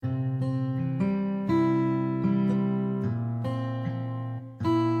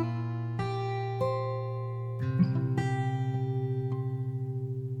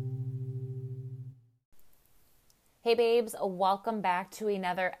Hey babes, welcome back to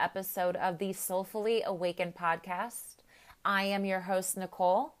another episode of the Soulfully Awakened podcast. I am your host,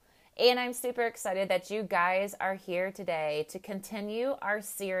 Nicole, and I'm super excited that you guys are here today to continue our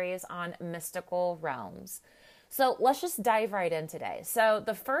series on mystical realms. So let's just dive right in today. So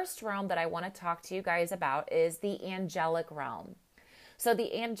the first realm that I want to talk to you guys about is the angelic realm. So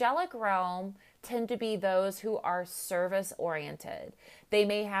the angelic realm tend to be those who are service oriented. They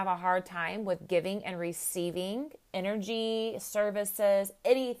may have a hard time with giving and receiving energy, services,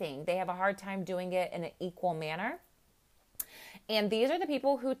 anything. They have a hard time doing it in an equal manner. And these are the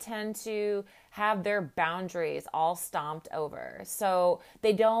people who tend to have their boundaries all stomped over. So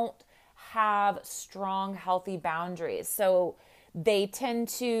they don't have strong, healthy boundaries. So they tend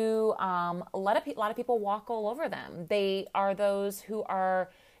to let a lot of people walk all over them. They are those who are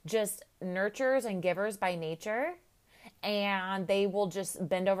just nurturers and givers by nature, and they will just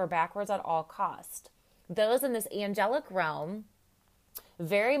bend over backwards at all cost. Those in this angelic realm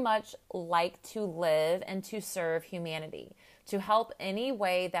very much like to live and to serve humanity, to help any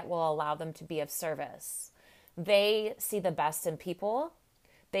way that will allow them to be of service. They see the best in people.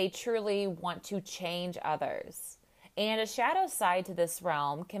 They truly want to change others. And a shadow side to this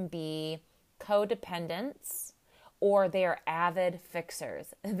realm can be codependence, or they are avid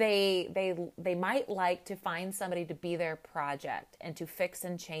fixers. They might like to find somebody to be their project and to fix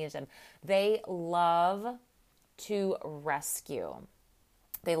and change them. They love to rescue.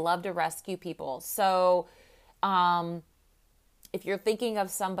 They love to rescue people. So if you're thinking of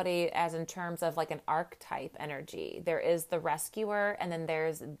somebody as in terms of like an archetype energy, there is the rescuer and then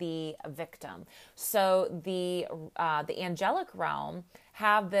there's the victim. So the angelic realm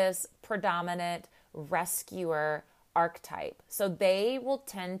have this predominant rescuer archetype. So they will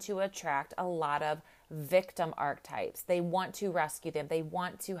tend to attract a lot of victim archetypes. They want to rescue them. They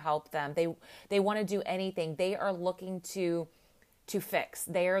want to help them. They want to do anything. They are looking to fix.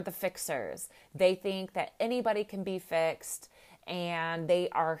 They are the fixers. They think that anybody can be fixed, and they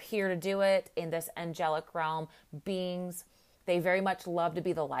are here to do it in this angelic realm. Beings, they very much love to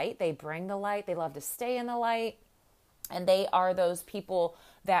be the light. They bring the light. They love to stay in the light. And they are those people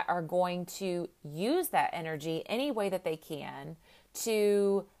that are going to use that energy any way that they can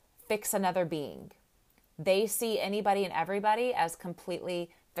to fix another being. They see anybody and everybody as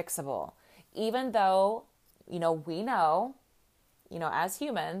completely fixable. Even though, we know, as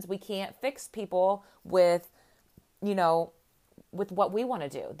humans, we can't fix people with what we want to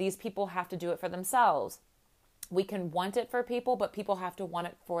do. These people have to do it for themselves. We can want it for people, but people have to want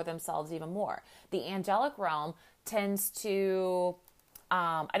it for themselves even more. The angelic realm tends to,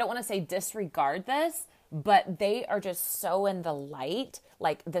 I don't want to say disregard this, but they are just so in the light,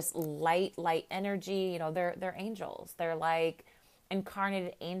 like this light energy. They're angels. They're like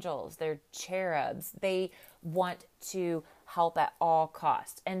incarnated angels. They're cherubs. They want to help at all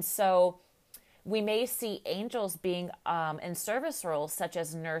costs. And so we may see angels being in service roles such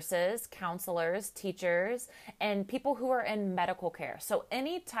as nurses, counselors, teachers, and people who are in medical care. So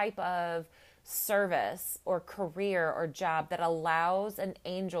any type of service or career or job that allows an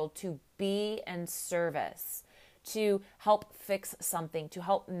angel to be in service, to help fix something, to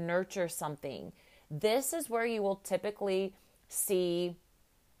help nurture something. This is where you will typically see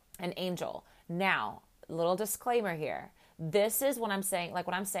an angel. Now, little disclaimer here. This is when I'm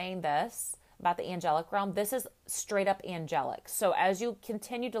saying this about the angelic realm, this is straight up angelic. So as you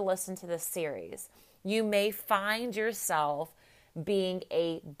continue to listen to this series, you may find yourself being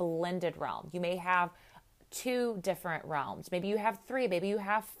a blended realm. You may have 2 different realms. Maybe you have 3, maybe you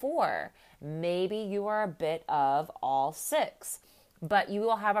have 4. Maybe you are a bit of all 6, but you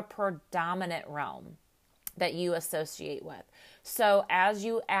will have a predominant realm that you associate with. So as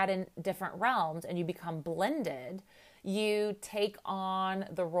you add in different realms and you become blended, you take on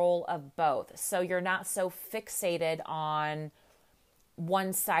the role of both. So you're not so fixated on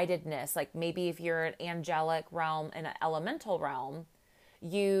one-sidedness. Like maybe if you're an angelic realm and an elemental realm,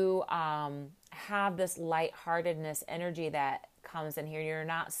 you have this lightheartedness energy that comes in here. You're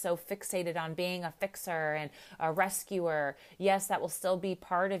not so fixated on being a fixer and a rescuer. Yes, that will still be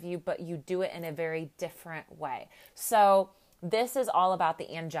part of you, but you do it in a very different way. So this is all about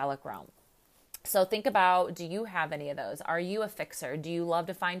the angelic realm. So think about, do you have any of those? Are you a fixer? Do you love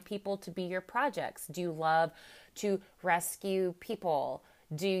to find people to be your projects? Do you love to rescue people?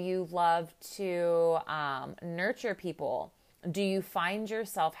 Do you love to nurture people? Do you find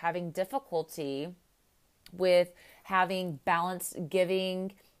yourself having difficulty with having balanced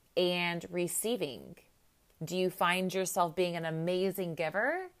giving and receiving? Do you find yourself being an amazing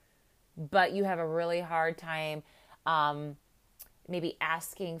giver, but you have a really hard time maybe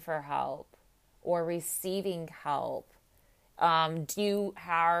asking for help or receiving help? Do you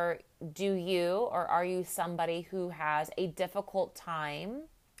or are you somebody who has a difficult time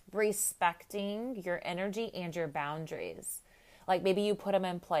respecting your energy and your boundaries? Like maybe you put them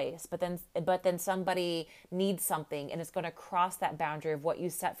in place, but then somebody needs something and it's going to cross that boundary of what you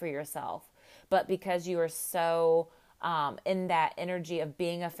set for yourself. But because you are so in that energy of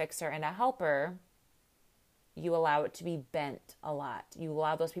being a fixer and a helper, you allow it to be bent a lot. You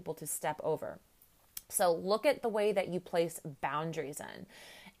allow those people to step over. So look at the way that you place boundaries in.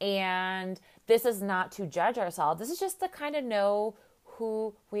 And this is not to judge ourselves. This is just to kind of know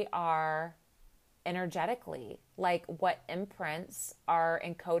who we are energetically, like what imprints are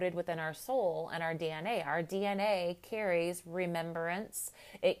encoded within our soul and our DNA. Our DNA carries remembrance.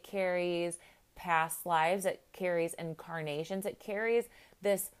 It carries past lives. It carries incarnations. It carries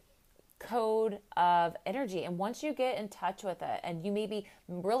this code of energy. And once you get in touch with it and you maybe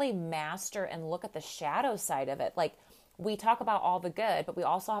really master and look at the shadow side of it, like we talk about all the good, but we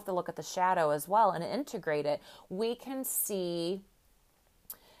also have to look at the shadow as well and integrate it. We can see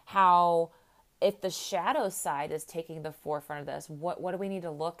how if the shadow side is taking the forefront of this, what do we need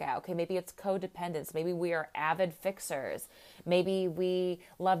to look at? Okay, maybe it's codependence. Maybe we are avid fixers. Maybe we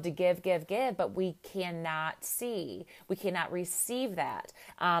love to give, but we cannot see. We cannot receive that.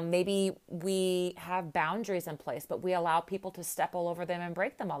 Maybe we have boundaries in place, but we allow people to step all over them and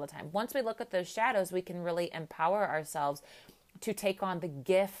break them all the time. Once we look at those shadows, we can really empower ourselves to take on the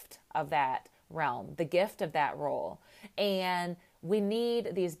gift of that realm, the gift of that role. And we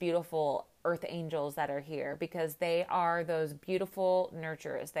need these beautiful earth angels that are here because they are those beautiful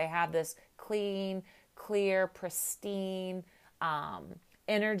nurturers. They have this clean, clear, pristine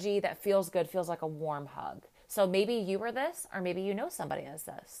energy that feels good, feels like a warm hug. So maybe you are this, or maybe you know somebody as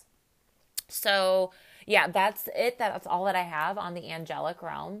this. So yeah, that's it. That's all that I have on the angelic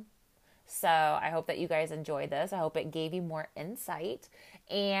realm. So I hope that you guys enjoyed this. I hope it gave you more insight.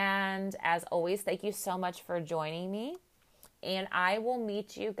 And as always, thank you so much for joining me. And I will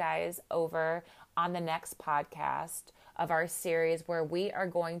meet you guys over on the next podcast of our series where we are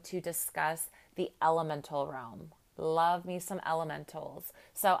going to discuss the elemental realm. Love me some elementals.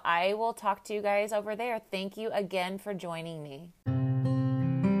 So I will talk to you guys over there. Thank you again for joining me.